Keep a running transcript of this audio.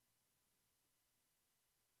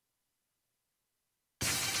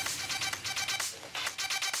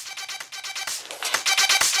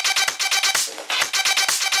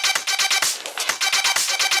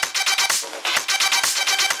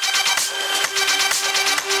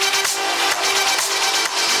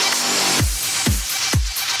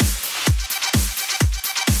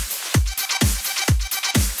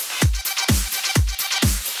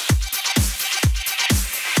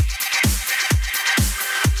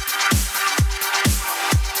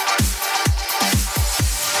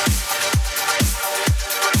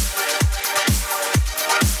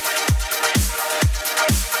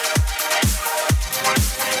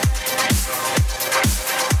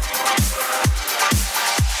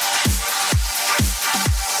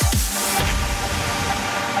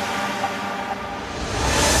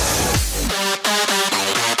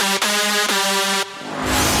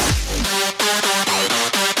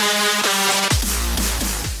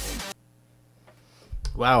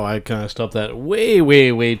Wow, I kind of stopped that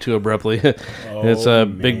way too abruptly. It's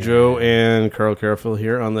Big Joe and Carl Careful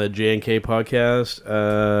here on the J&K podcast.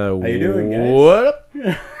 How you doing, guys? What up?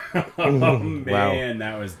 Oh, man, wow.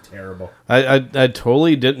 That was terrible. I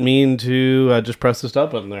totally didn't mean to just press the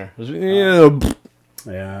stop button there. Yeah.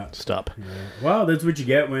 Stop. Yeah. Well, that's what you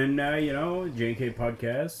get when, J&K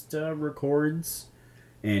podcast records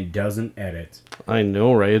and doesn't edit. I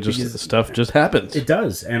know, right? It just stuff just happens. It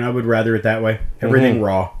does, and I would rather it that way. Everything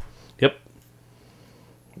raw. Yep.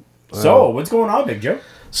 So, what's going on, Big Joe?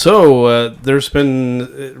 So, there's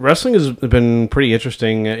been... Wrestling has been pretty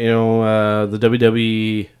interesting. The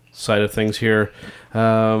WWE side of things here.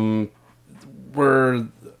 Where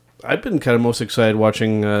I've been kind of most excited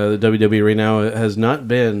watching the WWE right now. It has not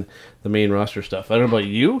been the main roster stuff. I don't know about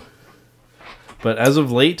you, but as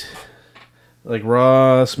of late... Like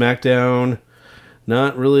Raw, SmackDown,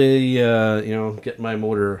 not really, getting my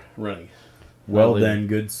motor running. Well then,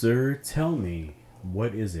 good sir, tell me,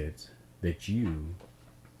 what is it that you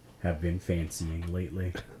have been fancying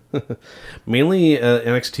lately? Mainly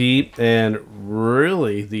NXT and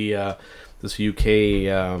really the this UK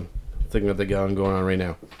thing that they got going on right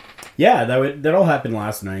now. Yeah, that all happened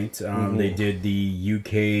last night. They did the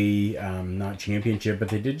UK, not championship, but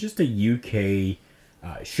they did just a UK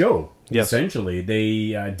show. Yes. Essentially,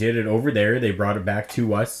 they did it over there. They brought it back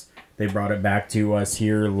to us. They brought it back to us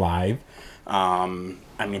here live.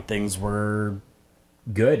 Things were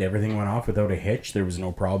good. Everything went off without a hitch. There was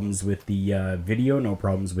no problems with the video, no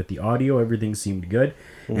problems with the audio. Everything seemed good,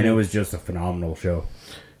 and it was just a phenomenal show.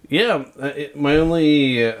 Yeah, my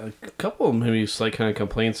only couple maybe slight kind of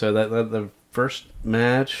complaints are that the first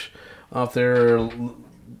match off there on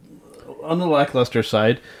the lackluster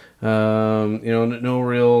side. No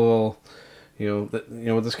real,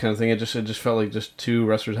 with this kind of thing, it just felt like just two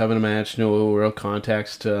wrestlers having a match, no real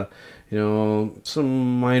context,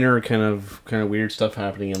 some minor kind of weird stuff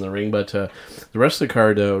happening in the ring, but the rest of the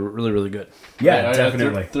card really, really good. Yeah,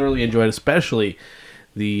 definitely. I thoroughly enjoyed, especially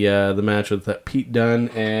the match with Pete Dunne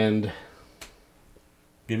and.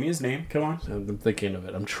 Give me his name. Come on. I'm thinking of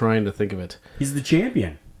it. I'm trying to think of it. He's the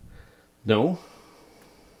champion. No.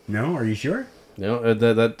 No, are you sure? No,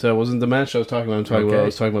 that wasn't the match I was talking about. I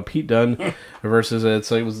was talking about Pete Dunne versus it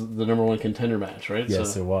was the number one contender match, right?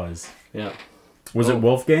 Yes, it was. Yeah. Was it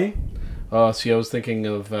Wolfgang? See, I was thinking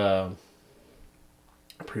of must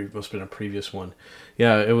have been a previous one.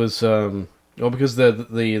 Yeah, it was. Because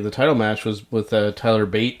the title match was with Tyler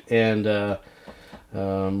Bate and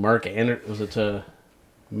Mark Andrews. Was it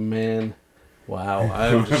man? Wow,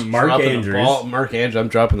 I'm just Mark Andrews. Mark Andrews. I'm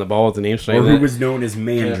dropping the ball with the names tonight. Or who was known as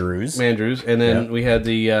Mandrews. Mandrews. And then we had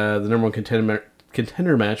the number one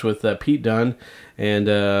contender match with Pete Dunne and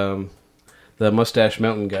the Mustache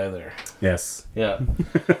Mountain guy there. Yes. Yeah.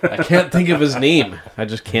 I can't think of his name. I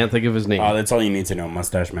just can't think of his name. Oh, that's all you need to know,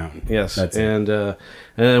 Mustache Mountain. Yes. That's and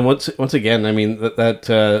once again,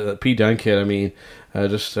 that Pete Dunne kid,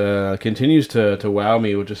 just continues to wow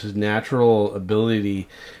me with just his natural ability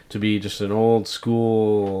to be just an old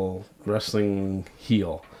school wrestling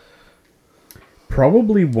heel.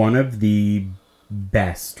 Probably one of the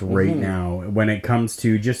best right now when it comes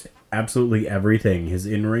to just absolutely everything. His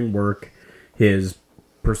in-ring work, his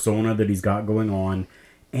persona that he's got going on,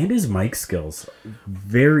 and his mic skills.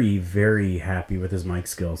 Very, very happy with his mic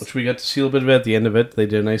skills. Which we got to see a little bit of at the end of it. They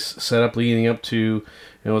did a nice setup leading up to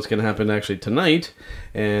what's going to happen actually tonight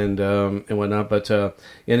and whatnot. But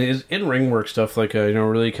in his in-ring work stuff,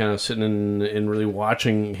 really kind of sitting and really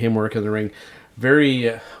watching him work in the ring. Very,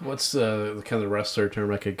 what's the kind of wrestler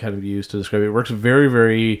term I could kind of use to describe it? It works very,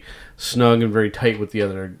 very snug and very tight with the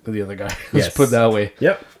other guy. Let's put it that way.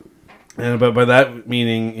 Yep. But by that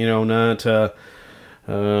meaning, not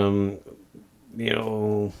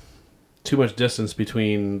too much distance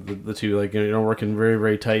between the two, working very,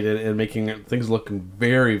 very tight and making things look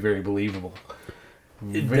very, very believable.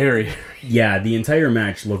 Yeah, the entire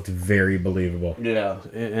match looked very believable. Yeah,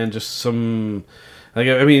 and just some...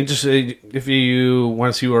 just if you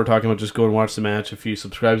want to see what we're talking about, just go and watch the match. If you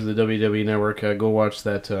subscribe to the WWE Network, go watch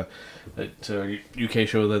that UK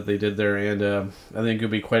show that they did there, and I think you'll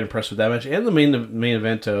be quite impressed with that match. And the main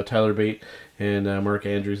event, Tyler Bate and Mark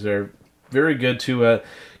Andrews there, very good too. A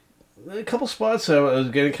couple spots I was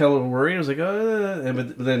getting kind of worried. I was like,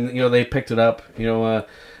 but then they picked it up.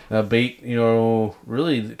 Bate,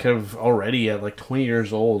 really kind of already at 20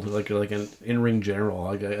 years old, like an in-ring general.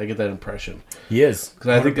 I get that impression. He is. Because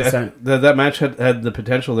I think that match had the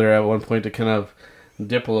potential there at one point to kind of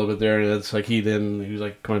dip a little bit there, and it's like he was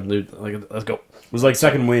like, come on, dude, like, let's go. It was like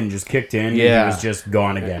second wind just kicked in. Yeah. And he was just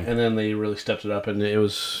gone again. And then they really stepped it up, and it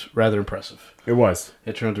was rather impressive. It was.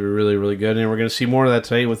 It turned out to be really, really good, and we're going to see more of that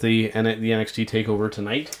tonight with the NXT Takeover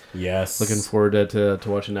tonight. Yes. Looking forward to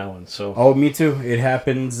watching that one. So. Oh, me too. It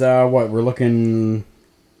happens, we're looking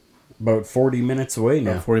about 40 minutes away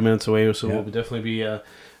now. About 40 minutes away, so we'll definitely be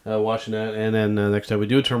watching that. And then next time we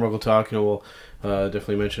do a Turnbuckle Talk, we'll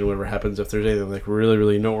definitely mention whatever happens if there's anything like really,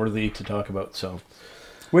 really noteworthy to talk about. So.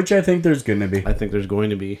 Which I think there's going to be. I think there's going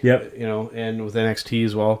to be. Yep. And with NXT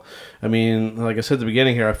as well. I mean, like I said at the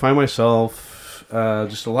beginning here, I find myself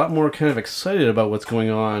just a lot more kind of excited about what's going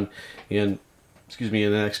on in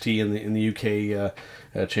NXT in the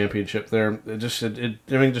UK championship there.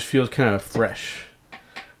 Everything just feels kind of fresh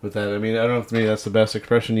with that. I mean, I don't know if maybe that's the best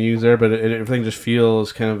expression to use there, but everything just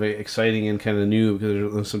feels kind of exciting and kind of new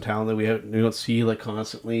because there's some talent that we don't see like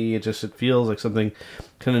constantly. It feels like something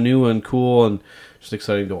kind of new and cool and just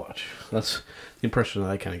exciting to watch. That's the impression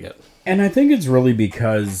that I kind of get. And I think it's really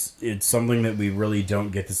because it's something that we really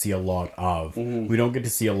don't get to see a lot of. Mm-hmm. We don't get to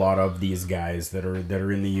see a lot of these guys that are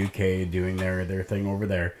in the UK doing their thing over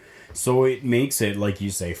there. So it makes it, like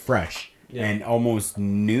you say, fresh and almost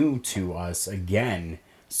new to us again.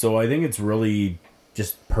 So I think it's really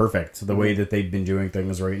just perfect the way that they've been doing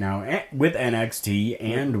things right now with NXT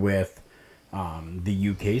and with the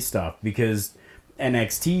UK stuff, because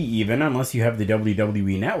NXT, even unless you have the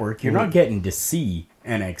WWE network, you're not getting to see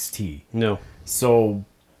NXT. No. So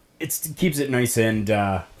it keeps it nice and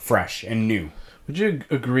fresh and new. Would you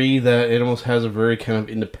agree that it almost has a very kind of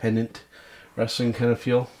independent wrestling kind of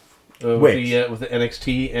feel with the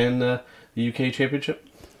NXT and the UK Championship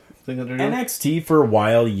thing that they're doing? NXT for a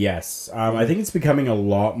while, yes. I think it's becoming a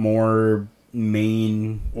lot more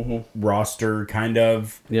main roster kind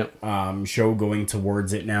of show going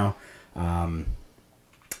towards it now.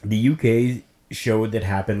 The UK show that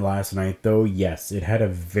happened last night, though, yes, it had a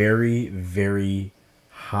very, very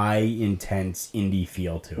high, intense indie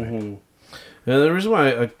feel to it. The reason why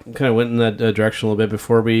I kind of went in that direction a little bit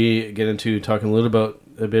before we get into talking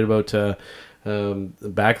a bit about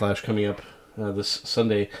Backlash coming up this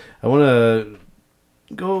Sunday, I want to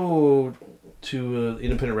go to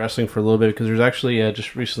independent wrestling for a little bit because there's actually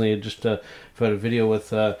just recently found a video with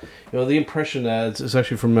the impression that it's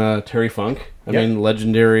actually from Terry Funk. I mean,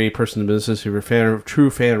 legendary person in the business. If you're a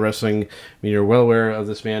true fan of wrestling, I mean, you're well aware of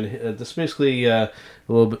this man. This is basically a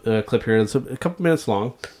little clip here. It's a couple minutes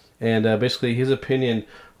long, and basically his opinion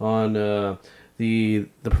on the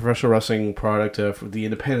professional wrestling product for the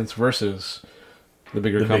independents versus the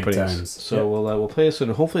bigger companies. So we'll play this,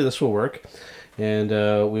 and hopefully this will work. And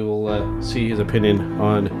we will see his opinion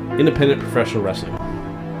on independent professional wrestling.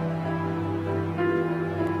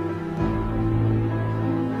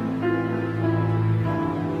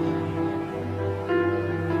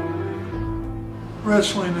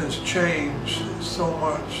 Wrestling has changed so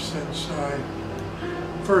much since I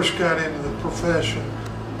first got into the profession.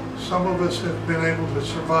 Some of us have been able to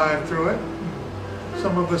survive through it,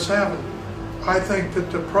 some of us haven't. I think that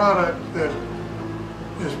the product that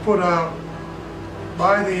is put out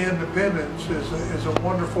by the independents is a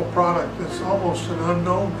wonderful product. It's almost an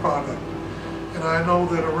unknown product. And I know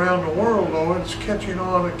that around the world, though, it's catching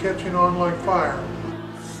on like fire.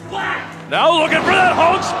 Splash! Now looking for that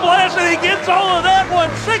Hulk splash, and he gets all of that one.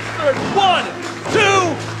 1,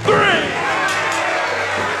 2, 3.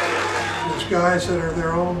 There's guys that are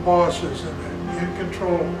their own bosses and in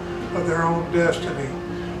control of their own destiny.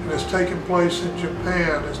 And it's taken place in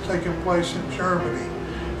Japan, it's taken place in Germany,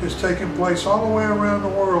 it's taken place all the way around the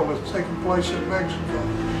world. It's taken place in Mexico,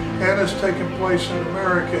 and it's taken place in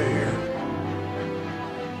America here.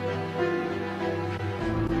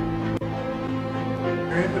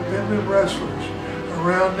 Independent wrestlers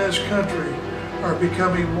around this country are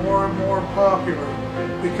becoming more and more popular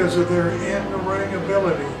because of their in-the-ring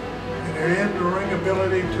ability, and their in-the-ring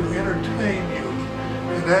ability to entertain you.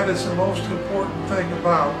 And that is the most important thing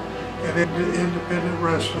about an independent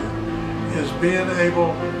wrestler, is being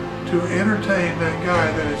able to entertain that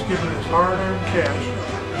guy that has given his hard-earned cash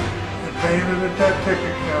and paying it at that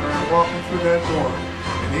ticket counter and walking through that door,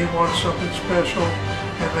 and he wants something special,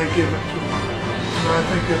 and they give it to him. And I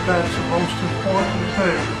think that that's the most important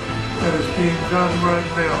thing that is being done right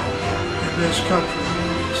now in this country.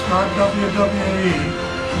 It's not WWE,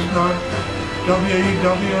 it's not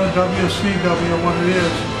WEW or WCW. What it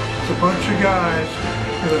is, it's a bunch of guys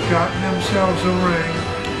that have gotten themselves a ring,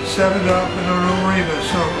 set it up in an arena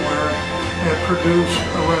somewhere, and produce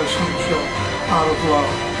a wrestling show out of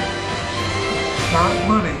love. Not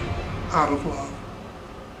money, out of love.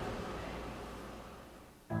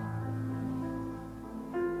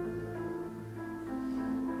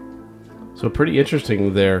 So pretty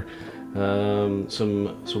interesting there.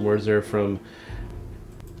 Some words there from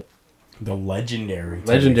the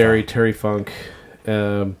legendary Terry Funk,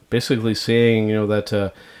 basically saying, that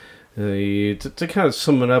to kind of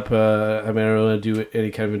sum it up, I mean, I don't want to do any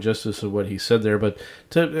kind of injustice of what he said there, but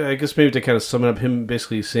I guess maybe to kind of sum it up, him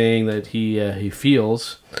basically saying that he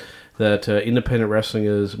feels that independent wrestling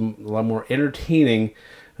is a lot more entertaining,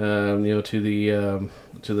 to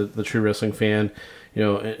the true wrestling fan.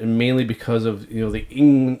 And mainly because of the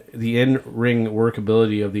in-ring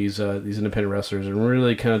workability of these independent wrestlers, and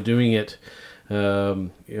really kind of doing it,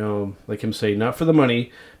 like him say, not for the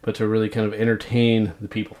money, but to really kind of entertain the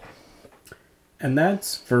people. And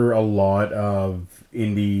that's for a lot of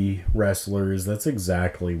indie wrestlers. That's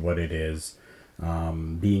exactly what it is.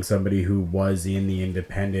 Being somebody who was in the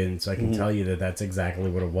independents, I can tell you that that's exactly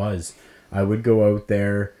what it was. I would go out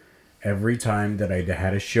there every time that I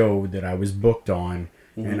had a show that I was booked on,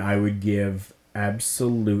 and I would give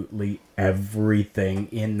absolutely everything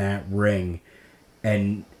in that ring.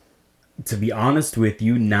 And to be honest with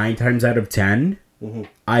you, 9 times out of 10,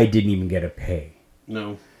 I didn't even get a pay.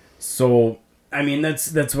 No. So, I mean,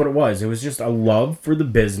 that's what it was. It was just a love for the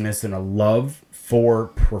business and a love for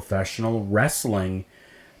professional wrestling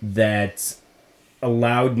that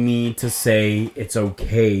allowed me to say it's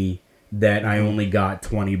okay that I only got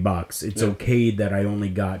 $20. It's okay that I only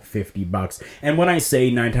got $50. And when I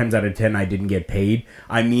say 9 times out of 10 I didn't get paid,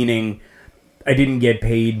 I'm meaning I didn't get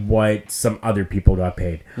paid what some other people got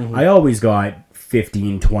paid. I always got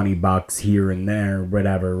 $15-20 here and there,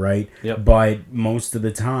 whatever, right? Yep. But most of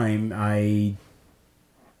the time I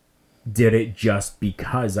did it just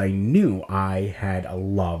because I knew I had a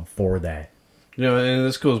love for that. And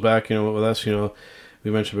this goes back, with us, we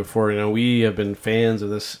mentioned before, we have been fans of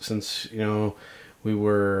this since, we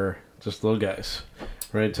were just little guys,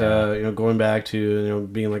 right? Going back to,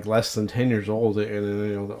 being like less than 10 years old,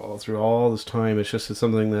 and, all through all this time, it's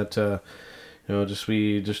something that,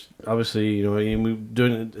 we obviously, we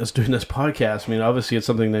doing this podcast. I mean, obviously it's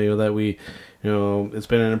something that, that we, it's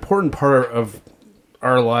been an important part of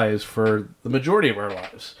our lives for the majority of our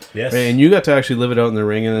lives. Yes. Right? And you got to actually live it out in the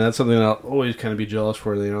ring, and that's something that I'll always kind of be jealous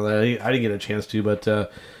for, that I didn't get a chance to, but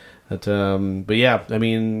yeah, I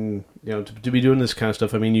mean, to be doing this kind of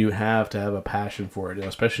stuff, I mean, you have to have a passion for it,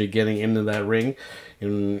 especially getting into that ring,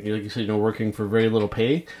 and like you said, working for very little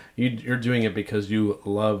pay, you're doing it because you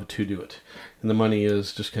love to do it, and the money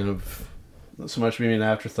is just kind of, not so much maybe an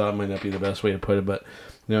afterthought, might not be the best way to put it, but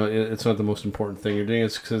it's not the most important thing. You're doing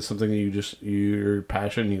it because it's something that your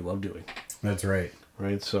passion and you love doing. That's right.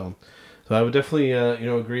 Right. So I would definitely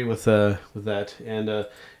agree with that. And a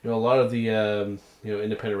lot of the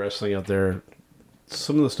independent wrestling out there,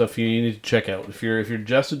 some of the stuff you need to check out. If you're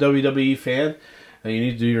just a WWE fan, you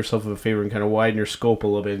need to do yourself a favor and kind of widen your scope a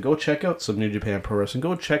little bit. And go check out some New Japan Pro Wrestling.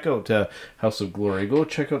 Go check out House of Glory. Go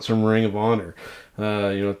check out some Ring of Honor.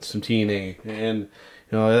 Some TNA. And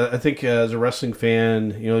I think as a wrestling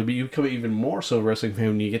fan, you become even more so a wrestling fan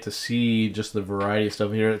when you get to see just the variety of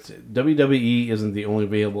stuff here. WWE isn't the only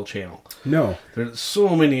available channel. No. There's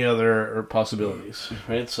so many other possibilities,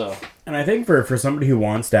 right? So, and I think for somebody who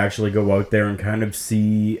wants to actually go out there and kind of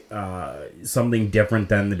see something different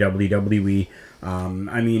than the WWE,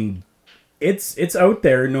 I mean, it's out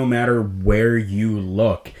there no matter where you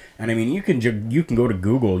look. And I mean, you can go to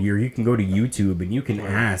Google, you can go to YouTube, and you can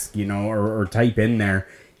ask, or type in there,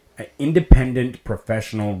 independent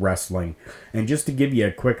professional wrestling. And just to give you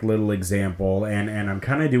a quick little example, and I'm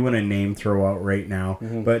kind of doing a name throw out right now,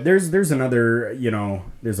 but there's another,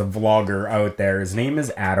 there's a vlogger out there. His name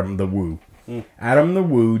is Adam the Woo. Adam the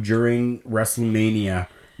Woo, during WrestleMania,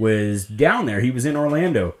 was down there. He was in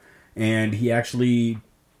Orlando, and he actually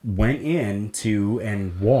went into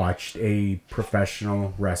and watched a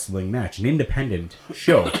professional wrestling match, an independent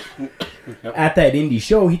show. Yep. At that indie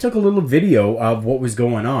show, he took a little video of what was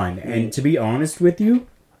going on. And to be honest with you,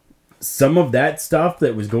 some of that stuff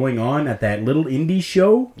that was going on at that little indie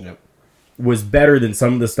show was better than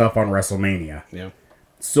some of the stuff on WrestleMania. Yeah.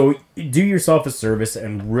 So do yourself a service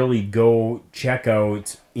and really go check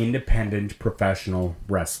out independent professional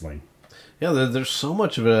wrestling. Yeah, there's so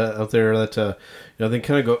much of it out there that I think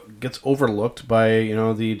kind of gets overlooked by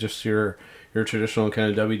your traditional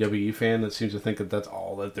kind of WWE fan that seems to think that that's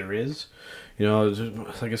all that there is.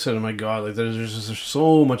 Like I said, oh my God, like there's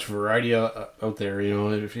so much variety out there.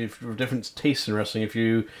 If you have different tastes in wrestling, if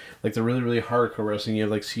you like the really really hardcore wrestling, you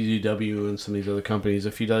have like CZW and some of these other companies.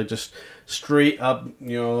 If you like just straight up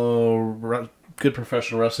good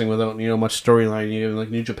professional wrestling without much storyline, you have like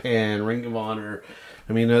New Japan, Ring of Honor.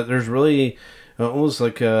 I mean, there's really almost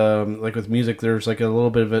like with music, there's like a little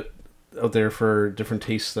bit of it, out there for different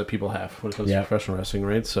tastes that people have when it comes to Yeah. professional wrestling,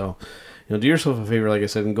 right? So, do yourself a favor, like I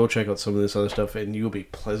said, and go check out some of this other stuff, and you'll be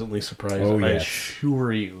pleasantly surprised. Oh, I yes.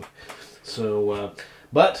 assure you. So,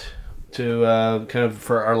 but to kind of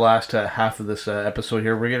for our last half of this episode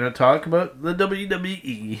here, we're going to talk about the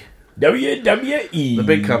WWE. WWE, The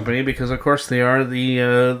big company, because of course they are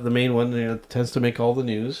the main one that tends to make all the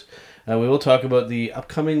news. We will talk about the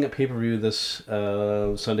upcoming pay-per-view this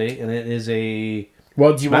Sunday, and it is a...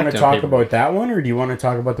 Well, do you want to SmackDown talk pay-per-view. about that one, or do you want to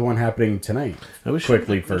talk about the one happening tonight?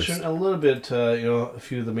 Quickly first. A little bit, a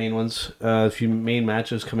few of the main ones, a few main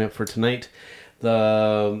matches coming up for tonight.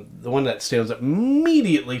 The one that stands up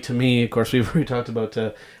immediately to me, of course, we've already talked about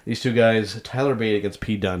these two guys, Tyler Bate against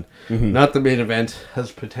Pete Dunne. Mm-hmm. Not the main event,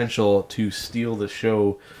 has potential to steal the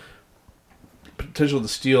show, potential to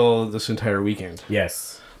steal this entire weekend.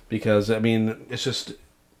 Yes. Because, I mean, it's just,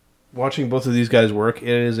 watching both of these guys work, it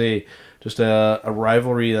is just a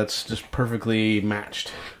rivalry that's just perfectly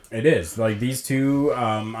matched. It is. Like, these two,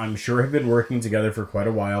 I'm sure have been working together for quite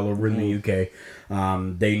a while over in the UK.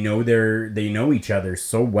 They know each other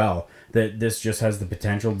so well that this just has the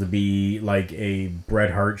potential to be like a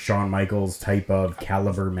Bret Hart, Shawn Michaels type of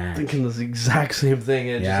caliber match. Thinking the exact same thing.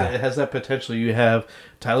 It has that potential. You have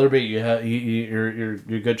Tyler Bate. You have your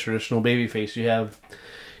good traditional babyface.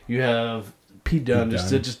 You have Pete Dunne.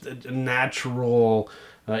 Just a natural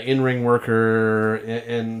in-ring worker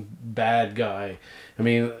and bad guy. I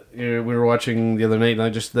mean, we were watching the other night,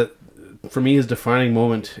 and for me, his defining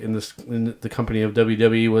moment in the company of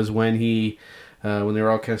WWE was when when they were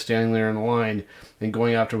all kind of standing there in the line and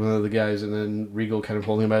going after one of the guys, and then Regal kind of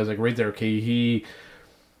holding him back. I was like, right there, okay,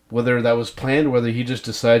 whether that was planned or whether he just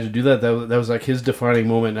decided to do that was like his defining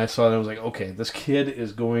moment. And I saw it and I was like, okay, this kid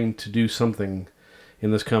is going to do something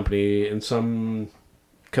in this company in some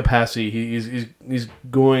capacity. He's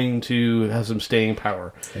going to have some staying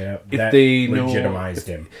power. Yeah, if they legitimized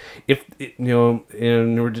him. If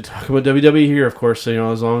and we're to talk about WWE here, of course,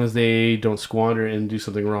 as long as they don't squander it and do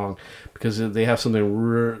something wrong, because they have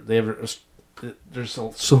something. There's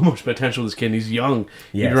so much potential. This kid, he's young.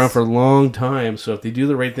 He's been around for a long time. So if they do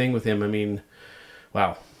the right thing with him, I mean,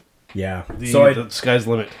 wow. Yeah. The sky's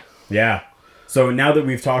the limit. Yeah. So now that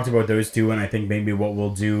we've talked about those two, and I think maybe what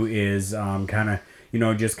we'll do is kind of,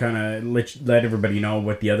 just kind of let everybody know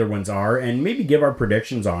what the other ones are, and maybe give our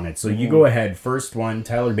predictions on it. So you go ahead. First one,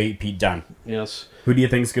 Tyler Bate, Pete Dunne. Yes. Who do you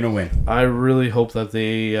think's going to win? I really hope that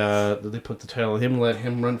they put the title on him, let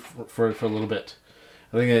him run for a little bit.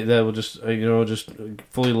 I think that will just just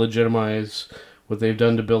fully legitimize what they've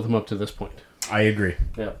done to build him up to this point. I agree.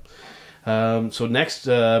 Yeah. So next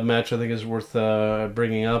match I think is worth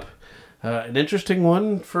bringing up. An interesting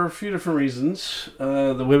one for a few different reasons.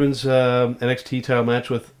 The women's NXT title match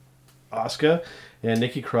with Asuka and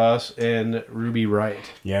Nikki Cross and Ruby Riott.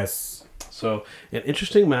 Yes. So an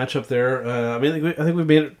interesting matchup there. I think we've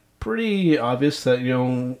made it pretty obvious that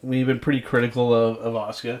we've been pretty critical of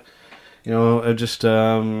Asuka.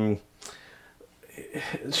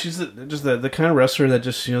 She's just the kind of wrestler that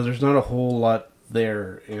just there's not a whole lot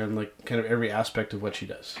there in like kind of every aspect of what she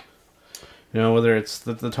does. Whether it's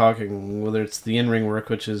the talking, whether it's the in-ring work,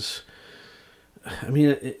 which is,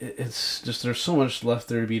 it's just there's so much left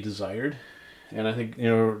there to be desired, and I think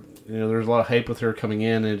there's a lot of hype with her coming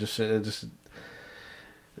in, and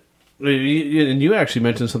and you actually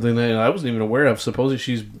mentioned something that I wasn't even aware of. Supposedly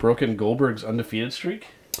she's broken Goldberg's undefeated streak.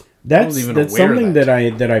 That's something that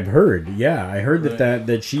I've heard. Yeah, I heard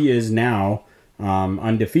that she is now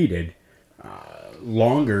undefeated.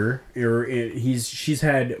 Longer, she's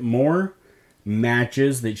had more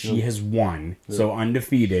matches that she has won, so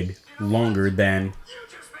undefeated, longer than.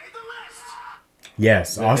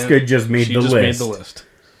 Yes, Asuka just made the list. Made the list.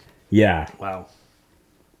 Yeah. Wow.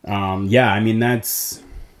 Yeah, that's.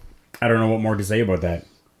 I don't know what more to say about that.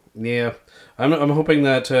 Yeah, I'm hoping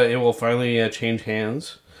that it will finally change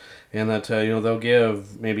hands, and that they'll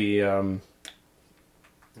give maybe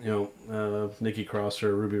Nikki Cross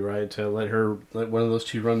or Ruby Riott to let one of those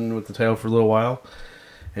two run with the title for a little while,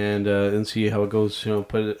 and see how it goes.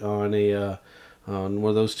 Put it on on one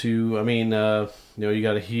of those two. You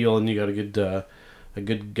got a heel and you got a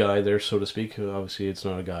good guy there, so to speak. Obviously, it's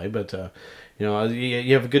not a guy, but you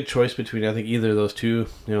have a good choice between I think either of those two.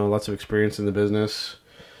 Lots of experience in the business.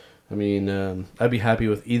 I'd be happy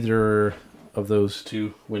with either of those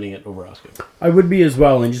two winning it over Asuka. I would be as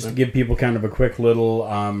well, and just to give people kind of a quick little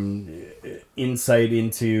insight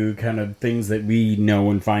into kind of things that we know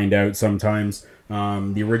and find out sometimes.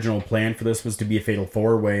 The original plan for this was to be a fatal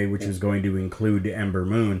four-way, which was going to include Ember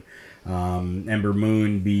Moon. Ember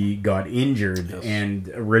Moon got injured, and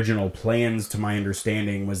original plans, to my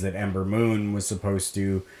understanding, was that Ember Moon was supposed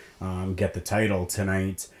to get the title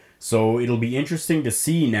tonight. So it'll be interesting to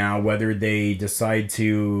see now whether they decide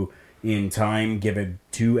to, in time, give it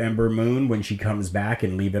to Ember Moon when she comes back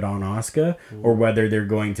and leave it on Asuka, or whether they're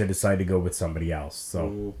going to decide to go with somebody else.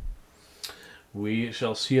 So we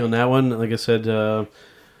shall see on that one. Like I said,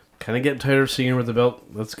 kind of getting tired of seeing her with the belt.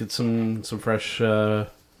 Let's get some fresh,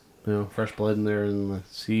 fresh blood in there and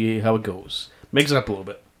see how it goes. Mix it up a little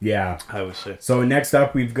bit. Yeah, I would say. So next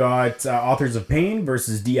up, we've got Authors of Pain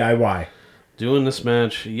versus DIY. Doing this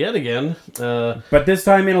match yet again. But this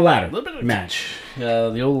time in a ladder match.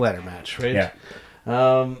 The old ladder match, right?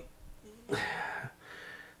 Yeah.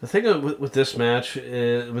 The thing with this match,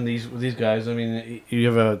 with these guys, I mean, you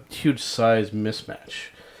have a huge size mismatch.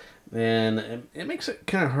 And it makes it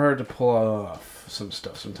kind of hard to pull off some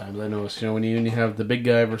stuff sometimes. I notice, when you have the big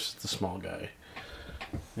guy versus the small guy.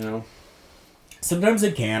 Sometimes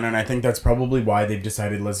it can, and I think that's probably why they've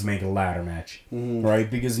decided let's make a ladder match, right?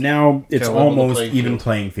 Because now it's almost even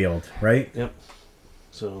playing field, right? Yep.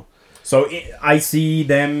 So I see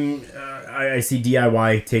them. I see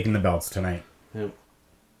DIY taking the belts tonight. Yep.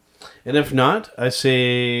 And if not, I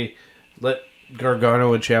say let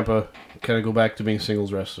Gargano and Ciampa kind of go back to being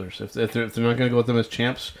singles wrestlers. If they're not going to go with them as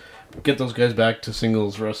champs, get those guys back to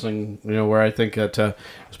singles wrestling, where I think that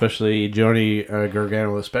especially Johnny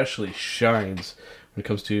Gargano especially shines when it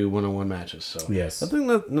comes to one-on-one matches. So yes,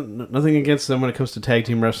 nothing against them when it comes to tag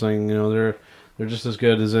team wrestling. They're just as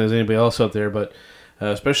good as anybody else out there. But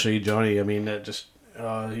especially Johnny, I mean,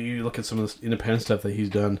 you look at some of the independent stuff that he's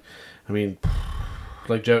done. I mean,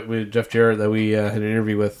 like Jeff Jarrett that we had an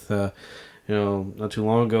interview with, not too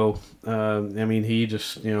long ago. I mean, he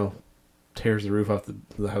just tears the roof off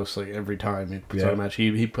the house like every time he puts on a match.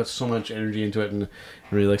 He puts so much energy into it and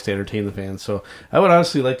really likes to entertain the fans. So I would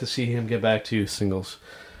honestly like to see him get back to singles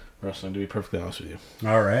wrestling, to be perfectly honest with you.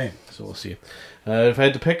 All right. So we'll see. If I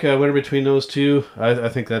had to pick a winner between those two, I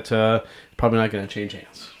think that probably not going to change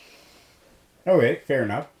hands. Okay, fair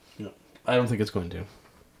enough. No, I don't think it's going to.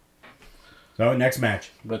 So next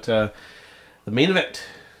match. But the main event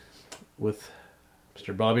with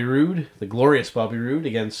Mr. Bobby Roode, the glorious Bobby Roode,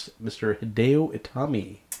 against Mr. Hideo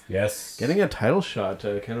Itami. Yes. Getting a title shot,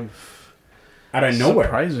 kind of out of nowhere.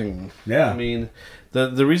 Surprising. Yeah. I mean,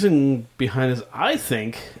 the reason behind this, I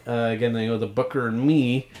think, again, the Booker and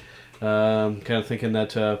me, kind of thinking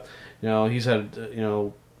that, he's had,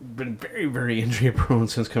 been very, very injury prone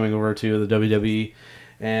since coming over to the WWE.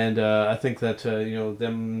 And I think that,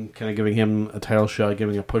 them kind of giving him a title shot,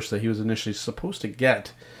 giving a push that he was initially supposed to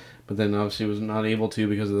get, but then obviously was not able to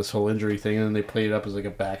because of this whole injury thing, and then they played it up as like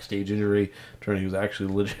a backstage injury, turning he was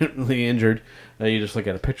actually legitimately injured. You just look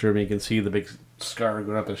at a picture of him, you can see the big scar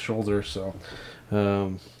going up his shoulder. So,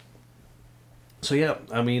 yeah,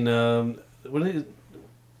 I mean,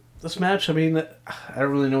 this match, I mean, I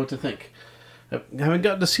don't really know what to think. I haven't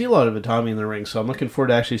gotten to see a lot of Itami in the ring, so I'm looking forward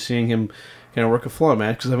to actually seeing him kind of work a floor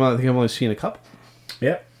match, because I think I've only seen a couple.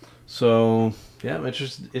 Yeah. So, yeah, I'm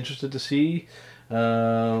interested to see.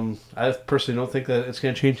 I personally don't think that it's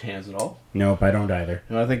going to change hands at all. Nope, I don't either.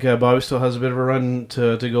 I think Bobby still has a bit of a run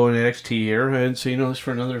to go in NXT here, and so this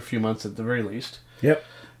for another few months at the very least. Yep.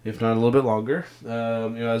 If not a little bit longer.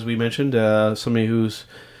 As we mentioned, somebody who's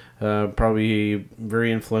probably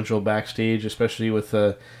very influential backstage, especially with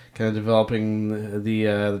kind of developing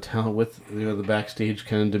the talent with the backstage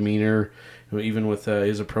kind of demeanor, even with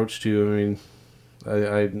his approach to. I mean,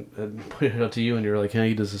 I pointed it out to you, and you're like,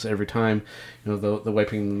 he does this every time. The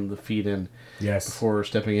wiping the feet in before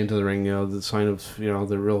stepping into the ring. The sign of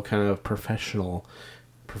the real kind of professional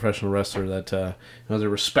wrestler that the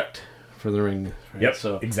respect for the ring. Right? Yep.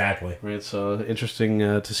 So exactly. Right. So interesting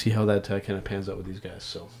to see how that kind of pans out with these guys.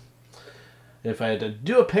 So if I had to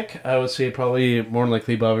do a pick, I would say probably more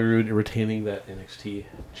likely Bobby Roode retaining that NXT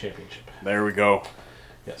championship. There we go.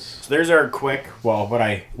 Yes. So there's our quick, what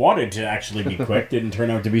I wanted to actually be quick didn't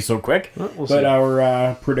turn out to be so quick, we'll but see.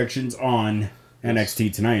 Our predictions on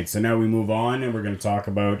NXT tonight. So now we move on, and we're going to talk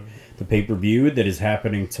about the pay-per-view that is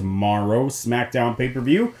happening tomorrow, SmackDown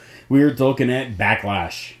pay-per-view. We're looking at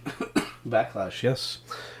Backlash. Backlash, yes.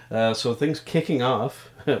 So things kicking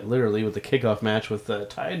off, literally, with the kickoff match with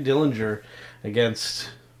Ty Dillinger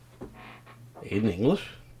against Aiden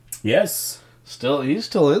English. Yes. He's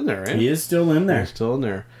still in there, right? He is still in there. He's still in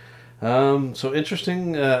there. So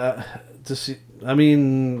interesting to see. I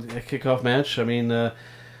mean, a kickoff match. I mean,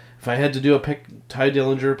 if I had to do a pick, Ty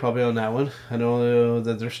Dillinger probably on that one. I know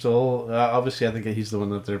that they're still. Obviously, I think he's the one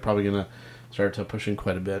that they're probably gonna start pushing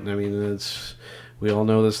quite a bit. And I mean, we all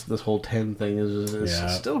know this whole 10 thing is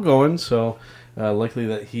still going. So likely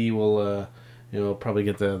that he will probably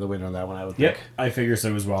get the win on that one, I would Yep, think. I figure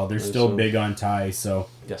so as well. They're still big on ties, so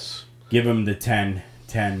Yes. give them the 10,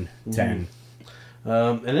 10, 10.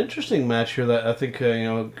 An interesting match here that I think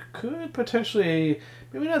could potentially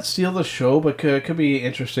maybe not steal the show, but could be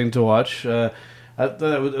interesting to watch. I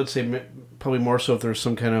would say probably more so if there's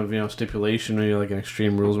some kind of stipulation, maybe like an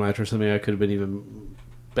Extreme Rules match or something. I could have been even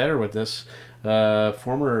better with this.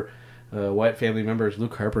 Former Wyatt family members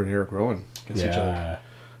Luke Harper and Eric Rowan against each other.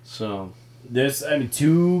 So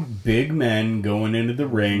two big men going into the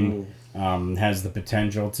ring has the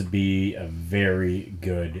potential to be a very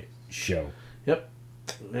good show. Yep.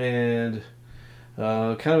 And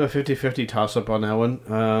kind of a 50-50 toss-up on that one.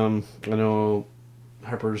 I know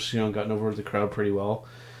Harper's gotten over the crowd pretty well.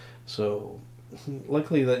 So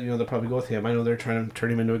likely that they'll probably go with him. I know they're trying to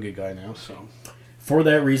turn him into a good guy now. So for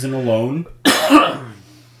that reason alone,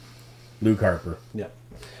 Luke Harper. Yep.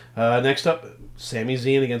 Next up, Sami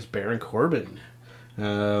Zayn against Baron Corbin.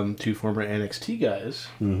 Two former NXT guys.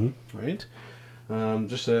 Mm-hmm. Right?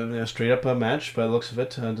 Just a straight up match by the looks of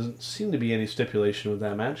it. Doesn't seem to be any stipulation with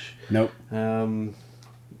that match. Nope.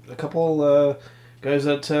 A couple guys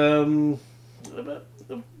that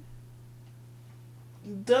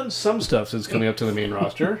done some stuff since coming up to the main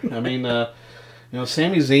roster. I mean,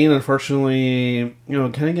 Sami Zayn, unfortunately,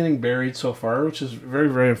 kind of getting buried so far, which is very,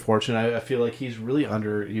 very unfortunate. I feel like he's really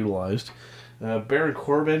underutilized. Baron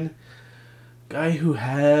Corbin, guy who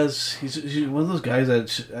he's one of those guys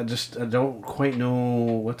that I don't quite know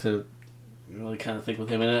what to really kind of think with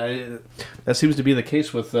him, and that seems to be the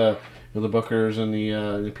case with the bookers and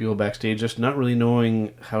the people backstage, just not really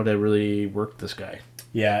knowing how to really work this guy.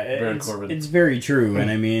 Yeah, it's very true,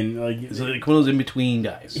 and I mean, he's like one of those in between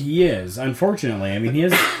guys. He is, unfortunately. I mean, he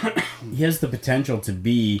has the potential to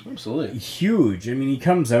be absolutely huge. I mean, he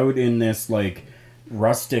comes out in this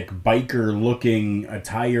rustic biker looking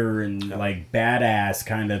attire and badass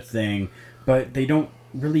kind of thing, but they don't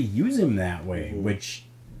really use him that way, which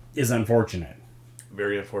is unfortunate.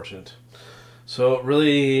 Very unfortunate. So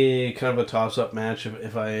really kind of a toss-up match.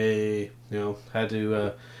 If I had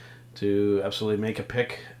to absolutely make a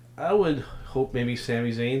pick, I would hope maybe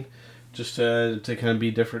Sami Zayn, just to kind of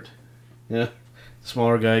be different. Yeah,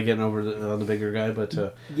 smaller guy getting over on the bigger guy, but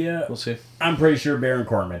we'll see. I'm pretty sure Baron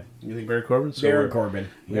Corbin. You think Baron Corbin? So Baron Corbin.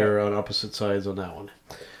 We're on opposite sides on that one.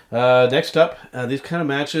 Next up, these kind of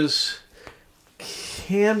matches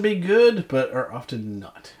can be good, but are often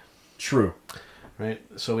not. True. Right?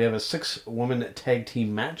 So we have a 6-woman tag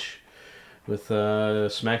team match with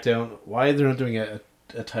SmackDown. Why they're not doing a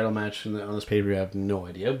title match on this pay-per-view, I have no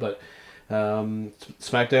idea, but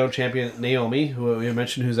SmackDown champion Naomi, who we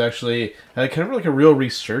mentioned, who's actually had kind of a real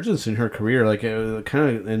resurgence in her career, kind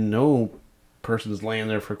of in no person's land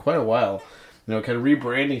there for quite a while, kind of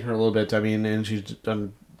rebranding her a little bit. I mean, and she's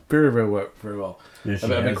done very, very well. Very well. Yes,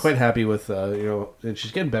 I've been quite happy with and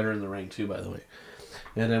she's getting better in the ring too, by the way.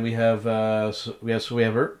 And then we have we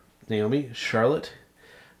have her, Naomi, Charlotte,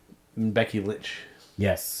 and Becky Lynch.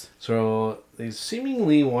 Yes. So they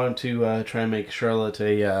seemingly want to try and make Charlotte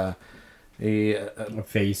a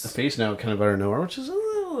face now, kind of out of nowhere, which is a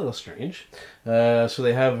little strange. So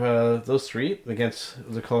they have those three against,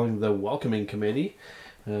 they're calling the Welcoming Committee,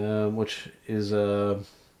 which is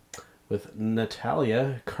with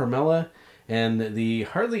Natalia, Carmella, and the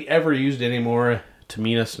hardly ever used anymore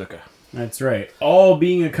Tamina Snuka. That's right. All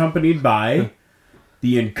being accompanied by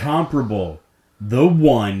the incomparable, the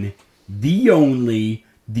one, the only,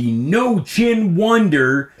 the no-chin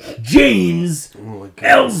wonder, James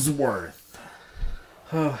Ellsworth.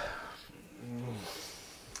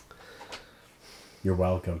 You're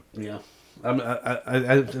welcome. Yeah.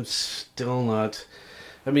 I'm still not...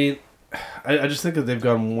 I mean, I just think that they've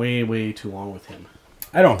gone way, way too long with him.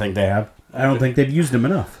 I don't think they have. I don't think they've used him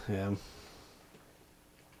enough. Yeah.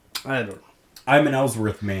 I don't know. I'm an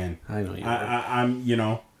Ellsworth man. I know you. I'm.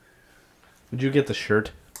 Would you get the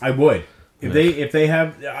shirt? I would. If they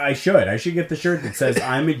have, I should. I should get the shirt that says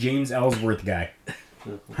I'm a James Ellsworth guy.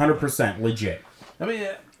 100% legit. I mean,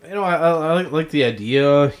 I like the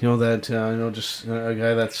idea. That just a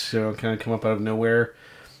guy that's kind of come up out of nowhere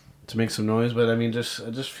to make some noise. But I mean, I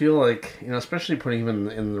just feel like especially putting him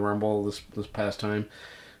in the Rumble this past time.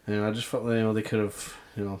 I just felt they could have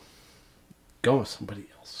gone with somebody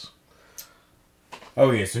else.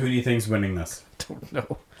 Oh yeah, so who do you think's winning this? I don't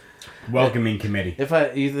know. Welcoming committee.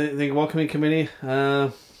 You think welcoming committee?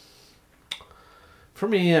 For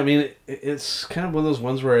me, I mean, it's kind of one of those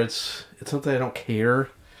ones where it's something I don't care.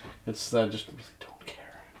 It's that I just really don't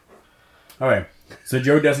care. All right, so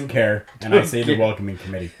Joe doesn't care, and I say the welcoming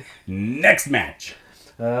committee. Next match.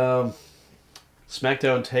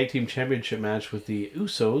 SmackDown Tag Team Championship match with the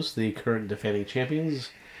Usos, the current defending champions,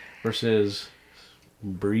 versus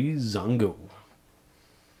Breezango.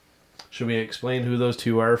 Should we explain who those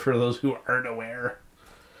two are for those who aren't aware?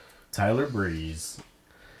 Tyler Breeze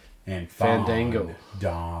and Fandango.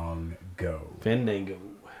 Fandango.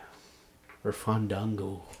 Or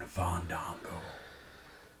Fandango.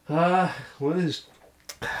 What is...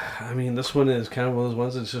 I mean, this one is kind of one of those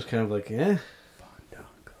ones that's just kind of like, eh.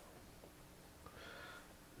 Fandango.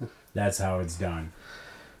 That's how it's done.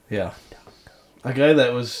 Yeah. A guy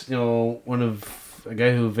that was, a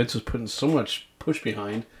guy who Vince was putting so much push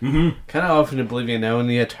behind. Mm-hmm. Kind of off in oblivion now. And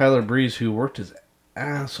he had Tyler Breeze, who worked his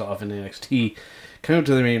ass off in NXT, come up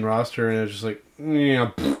to the main roster, and it was just like,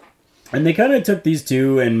 yeah. And they kind of took these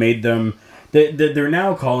two and made them... They're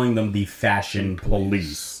now calling them the Fashion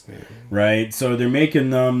Police. Yeah. Right? So they're making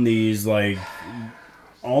them these, like,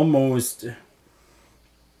 almost...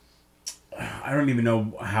 I don't even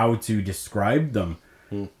know how to describe them.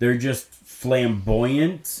 They're just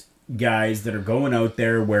flamboyant guys that are going out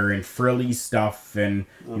there wearing frilly stuff and,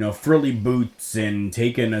 frilly boots and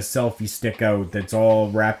taking a selfie stick out that's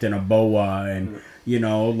all wrapped in a boa and,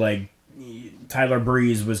 like... Tyler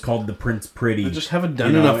Breeze was called the Prince Pretty. They just haven't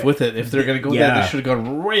done enough with it. If they're going to go there, they should have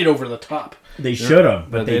gone right over the top. They should have,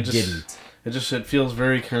 but they didn't. It feels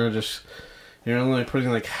very kind of just... You're only putting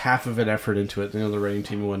like half of an effort into it, the writing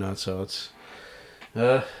team and whatnot, so it's...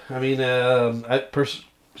 personally,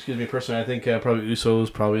 I think probably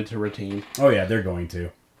Usos probably to retain. Oh yeah, they're going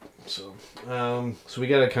to. So we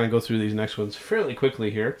got to kind of go through these next ones fairly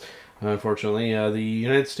quickly here. Unfortunately, the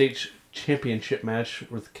United States Championship match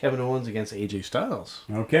with Kevin Owens against AJ Styles.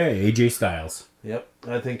 Okay, AJ Styles. Yep,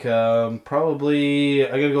 I think probably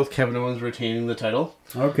I'm gonna go with Kevin Owens retaining the title.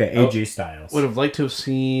 Okay, AJ Styles. Would have liked to have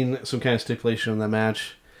seen some kind of stipulation on that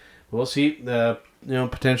match. We'll see.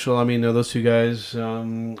 Potential. I mean, those two guys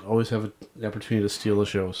always have the opportunity to steal the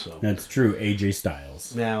show. So that's true. AJ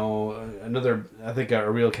Styles. Now, another, I think, a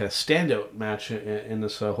real kind of standout match in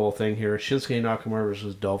this whole thing here: Shinsuke Nakamura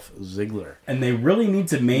versus Dolph Ziggler. And they really need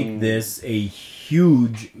to make this a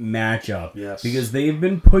huge matchup. Yes, because they've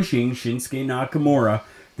been pushing Shinsuke Nakamura.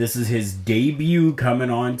 This is his debut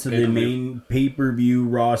coming on to the main pay-per-view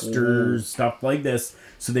roster, stuff like this.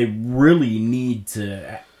 So they really need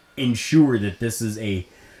to ensure that this is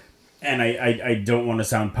and I don't want to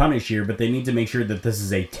sound punish here, but they need to make sure that this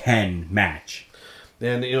is a 10 match.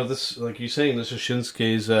 And this, like you're saying, this is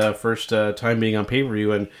Shinsuke's first time being on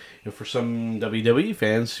pay-per-view, and for some WWE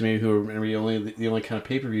fans, maybe who are maybe the only kind of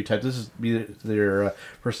pay-per-view type, this is be their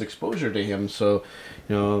first exposure to him. So,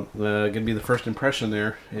 gonna be the first impression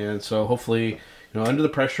there, and so hopefully, under the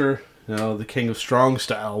pressure, the King of Strong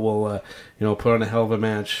Style will, put on a hell of a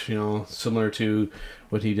match, similar to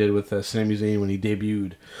what he did with Sami Zayn when he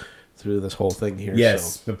debuted through this whole thing here.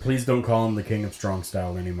 Yes, but please don't call him the King of Strong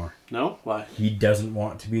Style anymore. No? Why? He doesn't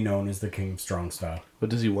want to be known as the King of Strong Style. What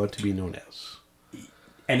does he want to be known as?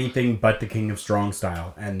 Anything but the King of Strong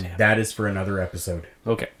Style, and that is for another episode.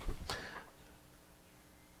 Okay.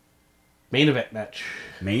 Main event match.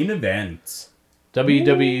 Main event.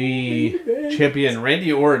 WWE champion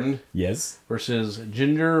Randy Orton. Yes. Versus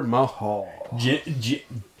Jinder Mahal.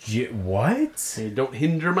 What? Hey, don't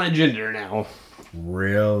hinder my gender now.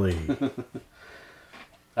 Really?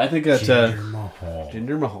 I think that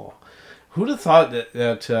Jinder Mahal. Who'd have thought that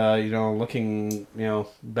looking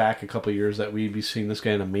back a couple of years that we'd be seeing this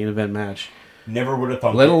guy in a main event match? Never would have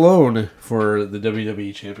thought. Let alone for the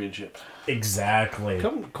WWE Championship. Exactly.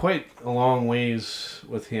 Come quite a long ways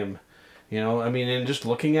with him. And just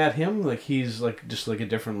looking at him, like he's just a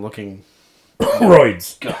different looking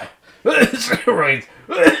roids guy. Roids.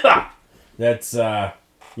 That's I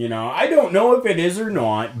don't know if it is or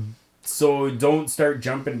not, so don't start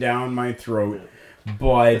jumping down my throat.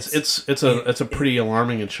 But it's a pretty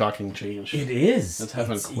alarming and shocking change. It is. It's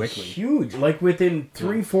happening quickly. Huge. Like within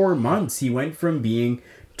 3-4 months, he went from being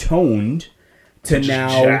toned to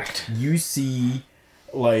now jacked. You see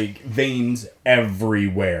like veins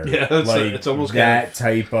everywhere. Yeah, it's almost that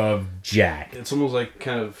type of jack. It's almost like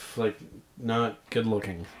kind of like not good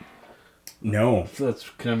looking. No, that's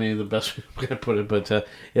kind of the best way to put it. But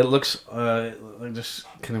it looks like just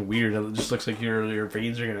kind of weird. It just looks like your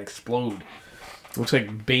veins are gonna explode. It looks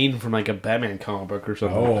like Bane from like a Batman comic book or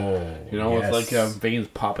something. Oh, with like veins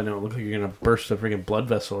popping out. It looks like you're gonna burst a freaking blood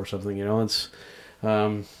vessel or something. It's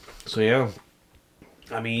so yeah.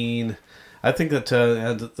 I mean, I think that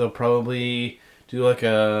they'll probably do like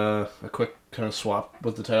a quick kind of swap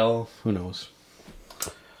with the title. Who knows?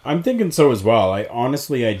 I'm thinking so as well. I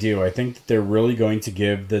do. I think that they're really going to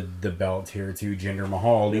give the belt here to Jinder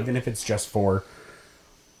Mahal, even if it's just for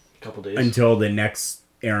couple days. Until the next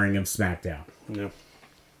airing of SmackDown. Yeah.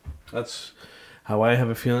 That's how I have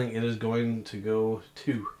a feeling it is going to go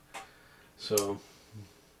too. So...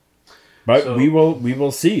 But we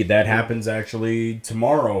will see. That happens actually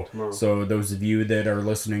tomorrow. So those of you that are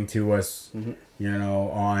listening to us,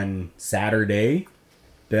 on Saturday,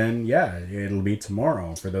 then it'll be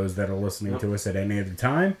tomorrow. For those that are listening to us at any other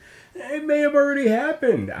time, it may have already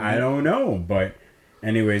happened. I don't know. But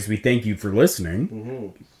anyways, we thank you for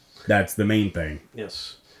listening. That's the main thing.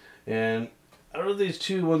 Yes. And out of these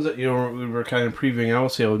two ones that we were kind of previewing, I will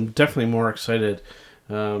say I'm definitely more excited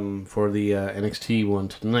for the NXT one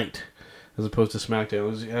tonight. As opposed to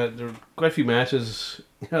SmackDown. There were quite a few matches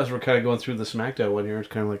as we're kind of going through the SmackDown one here. It's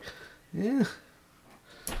kind of like,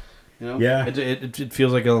 Yeah. It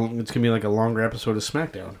feels like it's going to be like a longer episode of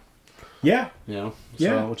SmackDown. Yeah.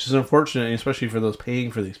 So, which is unfortunate, especially for those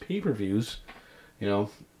paying for these pay-per-views. To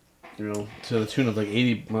the tune of like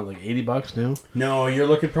 $80 now. No, you're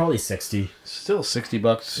looking probably 60. Still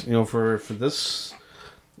 $60, for this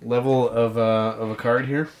level of a card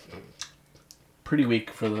here. Pretty weak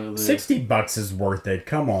for the $60 is worth it.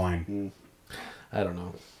 Come on. I don't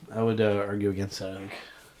know. I would argue against that, I think.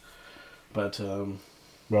 But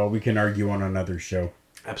well, we can argue on another show.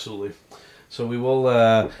 Absolutely. So we will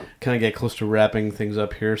kind of get close to wrapping things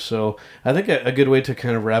up here. So I think a good way to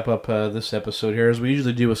kind of wrap up this episode here, as we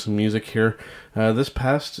usually do with some music here. This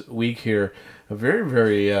past week here, a very,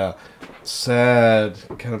 very sad,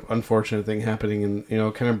 kind of unfortunate thing happening,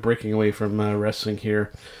 and kind of breaking away from wrestling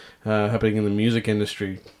here. Happening in the music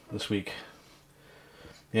industry this week.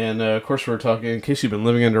 And, of course, we're talking, in case you've been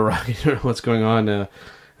living under a rock, you don't know what's going on, a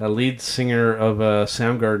lead singer of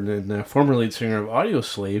Soundgarden and former lead singer of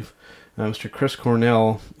Audioslave, Mr. Chris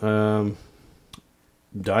Cornell,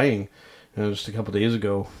 dying just a couple days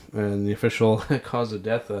ago. And the official cause of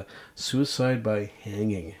death, suicide by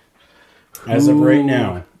hanging. As of right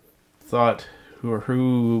now.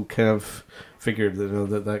 Who kind of figured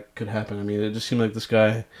that could happen. I mean, it just seemed like this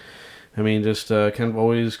guy, just kind of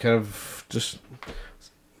always kind of just,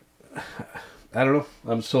 I don't know.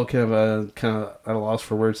 I'm still kind of at a loss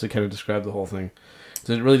for words to kind of describe the whole thing.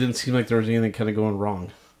 So it really didn't seem like there was anything kind of going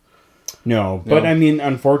wrong. No, but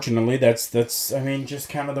unfortunately, that's just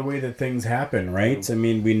kind of the way that things happen, right?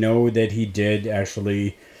 We know that he did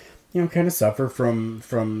actually, kind of suffer from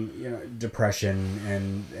depression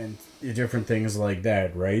and different things like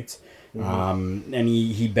that, right? And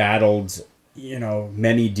he battled,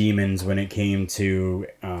 many demons when it came to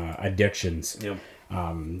addictions. Yep.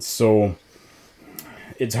 So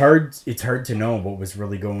it's hard to know what was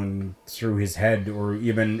really going through his head, or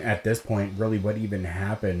even at this point, really what even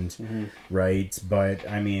happened, right? But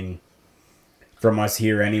from us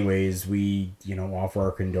here anyways, we, offer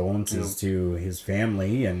our condolences to his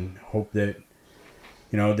family and hope that,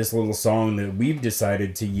 this little song that we've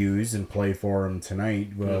decided to use and play for him tonight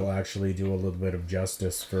will actually do a little bit of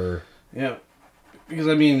justice for... Yeah. Because,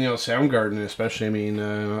 Soundgarden especially,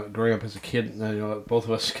 growing up as a kid, both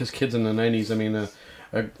of us as kids in the 90s,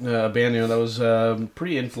 a band, that was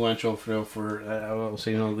pretty influential for I will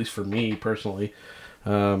say, at least for me personally.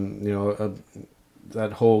 That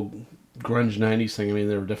whole grunge 90s thing,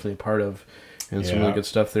 they were definitely a part of, and some really good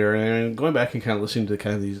stuff there. And going back and kind of listening to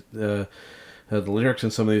kind of these... the lyrics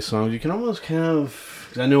in some of these songs, you can almost kind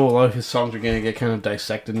of... I know a lot of his songs are going to get kind of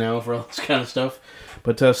dissected now for all this kind of stuff,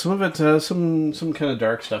 but some of it, some kind of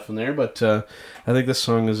dark stuff in there, but I think this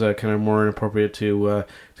song is kind of more appropriate to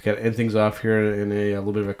kind of end things off here in a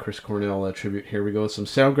little bit of a Chris Cornell tribute. Here we go with some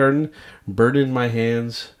Soundgarden, Bird in My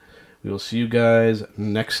Hands. We will see you guys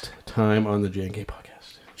next time on the J&K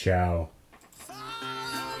Podcast. Ciao.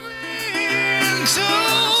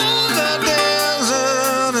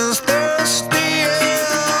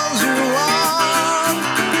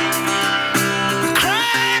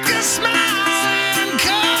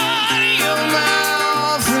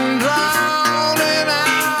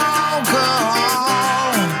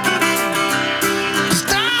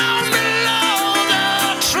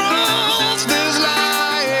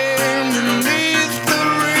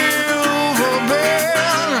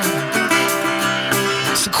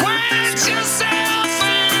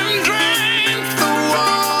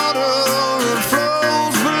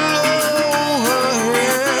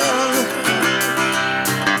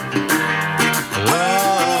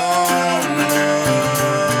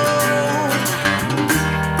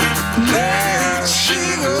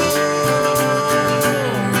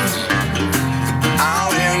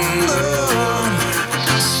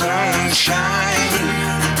 Sunshine,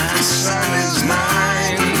 the sun is mine.